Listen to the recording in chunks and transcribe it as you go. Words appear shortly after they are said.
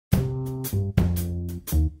Travel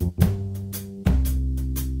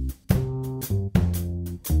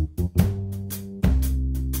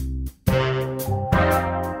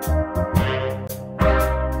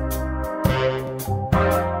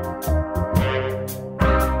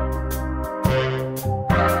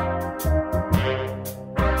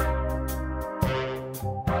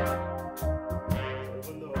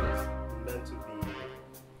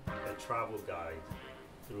guide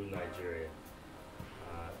through Nigeria.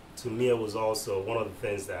 To me, it was also one of the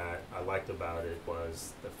things that I liked about it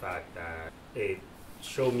was the fact that it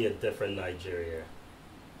showed me a different Nigeria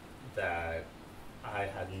that I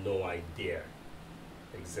had no idea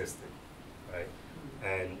existed, right?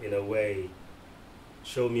 And in a way,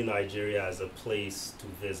 showed me Nigeria as a place to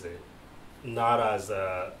visit, not as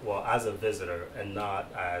as a visitor and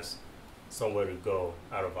not as somewhere to go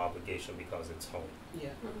out of obligation because it's home. Yeah.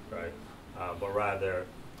 Right? But rather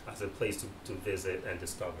as a place to visit and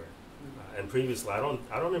discover. And previously, I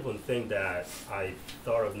don't even think that I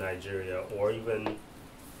thought of Nigeria or even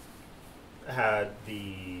had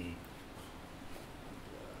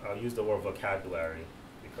I'll use the word vocabulary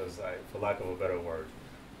because for lack of a better word,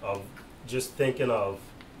 of just thinking of,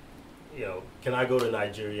 can I go to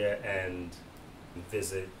Nigeria and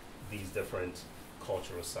visit these different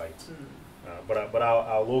cultural sites? But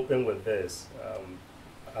I'll open with this.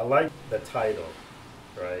 I like the title,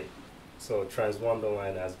 right? So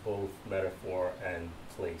Transwonderland as both metaphor and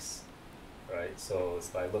place, right? So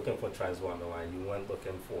it's like looking for Transwonderland. You went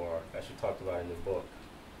looking for, as you talked about in the book,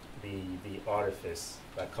 the artifice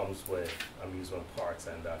that comes with amusement parks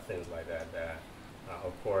and things like that. That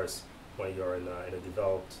of course, when you're in a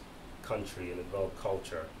developed country, in a developed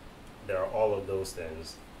culture, there are all of those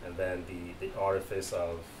things, and then the artifice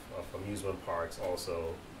of amusement parks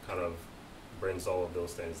also kind of brings all of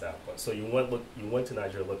those things out. But so you went to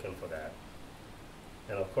Nigeria looking for that,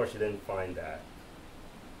 and of course you didn't find that,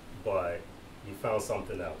 but you found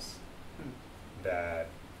something else that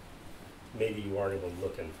maybe you weren't even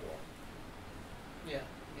looking for. Yeah,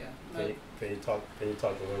 yeah. No. Can you talk a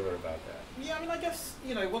little bit about that? Yeah, I mean, I guess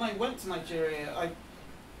when I went to Nigeria,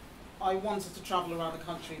 I wanted to travel around the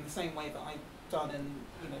country in the same way that I'd done in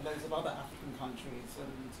loads of other African countries,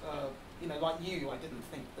 and like you, I didn't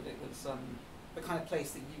think that it was the kind of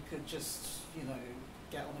place that you could just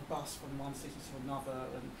get on a bus from one city to another,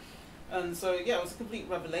 and so yeah, it was a complete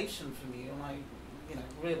revelation for me, and I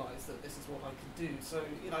realised that this is what I could do. So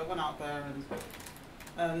I went out there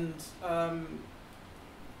and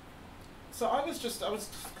so I was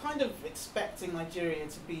kind of expecting Nigeria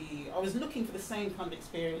to be. I was looking for the same kind of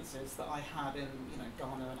experiences that I had in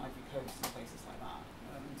Ghana and Ivory Coast and places like that.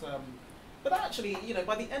 And but actually,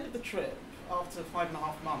 by the end of the trip, after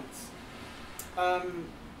 5.5 months,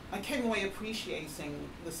 I came away appreciating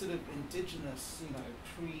the sort of indigenous,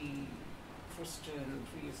 pre-Christian,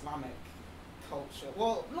 pre-Islamic culture.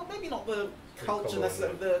 Well, maybe not the culture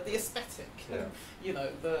necessarily, the aesthetic. Yeah.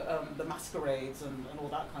 The masquerades and all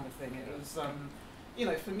that kind of thing. It was,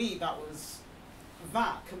 for me,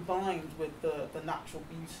 that combined with the natural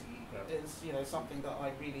beauty is you something that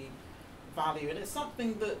I really value, and it's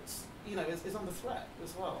something that is under threat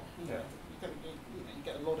as well. You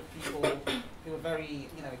get a lot of people who are very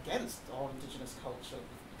against our indigenous culture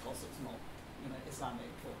because it's not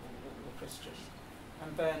Islamic or Christian,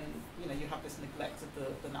 and then you have this neglect of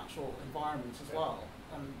the natural environment as well,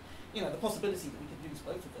 and the possibility that we could lose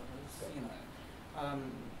both of them is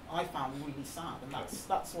I found really sad, and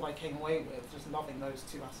that's what I came away with, just loving those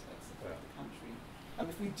two aspects of the country. And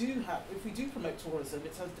if we do promote tourism,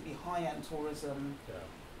 it tends to be high-end tourism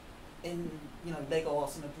in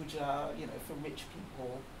Lagos and Abuja, for rich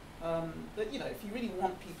people. But if you really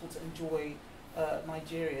want people to enjoy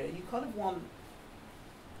Nigeria, you kind of want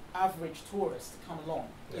average tourists to come along.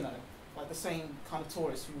 Like the same kind of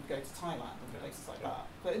tourists who would go to Thailand and places like that.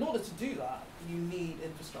 But in order to do that, you need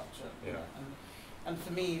infrastructure. And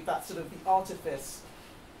for me, that's sort of the artifice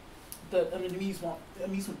that an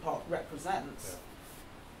amusement park represents.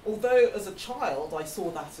 Although as a child I saw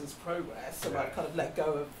that as progress, so I kind of let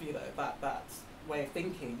go of that way of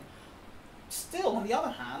thinking. Still, on the other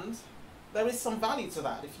hand, there is some value to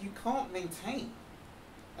that. If you can't maintain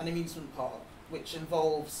an amusement park which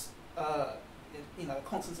involves a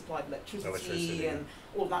constant supply of electricity and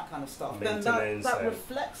all that kind of stuff, then that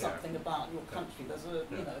reflects something about your country. There's a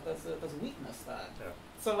weakness there.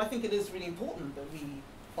 So I think it is really important that we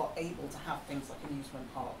are able to have things like amusement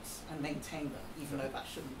parks and maintain them, even though that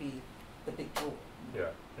shouldn't be the big draw.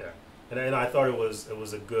 And I thought it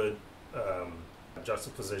was a good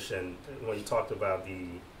juxtaposition when you talked about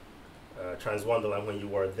the Transwonderland when you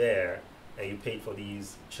were there and you paid for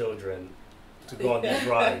these children to go on these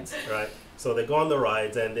rides, right? So they go on the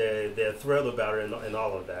rides and they're thrilled about it and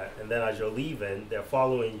all of that. And then as you're leaving, they're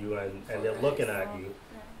following you and they're looking at you,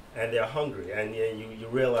 and they're hungry. And you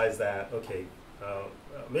realize that, okay,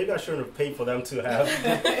 maybe I shouldn't have paid for them to have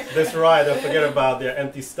this ride and forget about their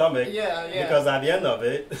empty stomach. Because at the end of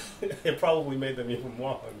it, it probably made them even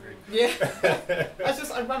more hungry.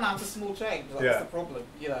 I run out of small change. That's the problem,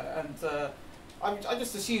 you know. And I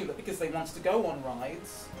just assume that because they wanted to go on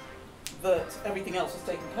rides, that everything else was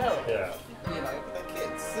taken care of. You know, but they're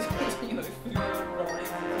kids. You know, food, rides,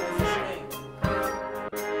 and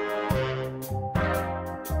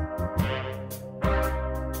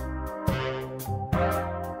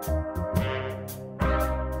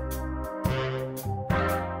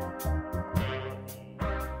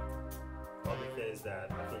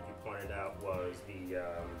that I think you pointed out was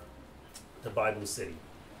the Bible City,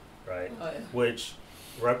 right? Which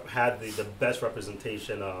had the best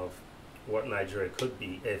representation of what Nigeria could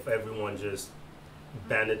be if everyone just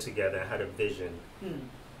banded together and had a vision,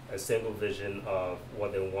 a single vision of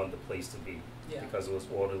what they want the place to be, because it was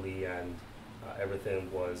orderly and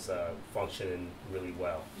everything was functioning really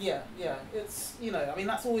well. It's, you know, I mean,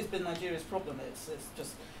 that's always been Nigeria's problem. It's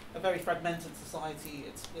just a very fragmented society.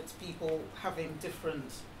 It's people having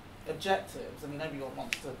different objectives. I mean, everyone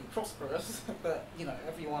wants to be prosperous, but you know,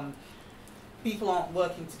 people aren't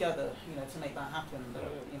working together, you know, to make that happen. There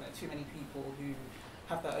are, you know, too many people who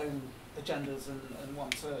have their own agendas and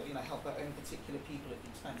want to, you know, help their own particular people at the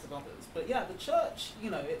expense of others. But yeah, the church,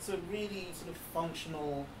 you know, it's a really sort of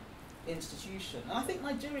functional institution, and I think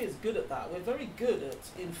Nigeria is good at that. We're very good at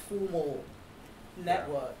informal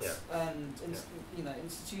networks and you know,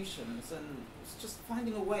 institutions, and it's just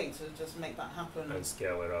finding a way to just make that happen and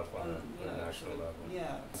scale it up on a national level.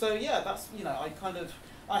 So that's, you know,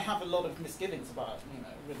 I have a lot of misgivings about, you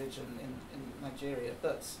know, religion in Nigeria,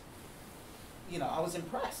 but you know, I was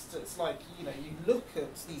impressed. It's like, you know, you look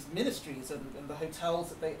at these ministries and the hotels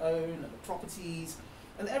that they own and the properties,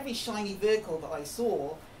 and every shiny vehicle that I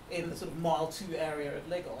saw in the sort of mile 2 area of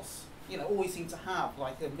Lagos, you know, always seem to have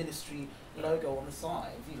like a ministry logo on the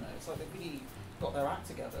side. You know, it's like they've really got their act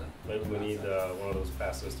together. Maybe we need one of those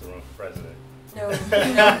pastors to run for president. No, please.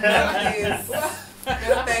 No,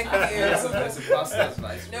 thank you. That's a pastor's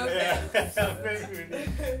life. No, thanks. Maybe we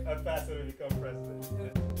need a pastor to become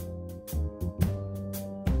president.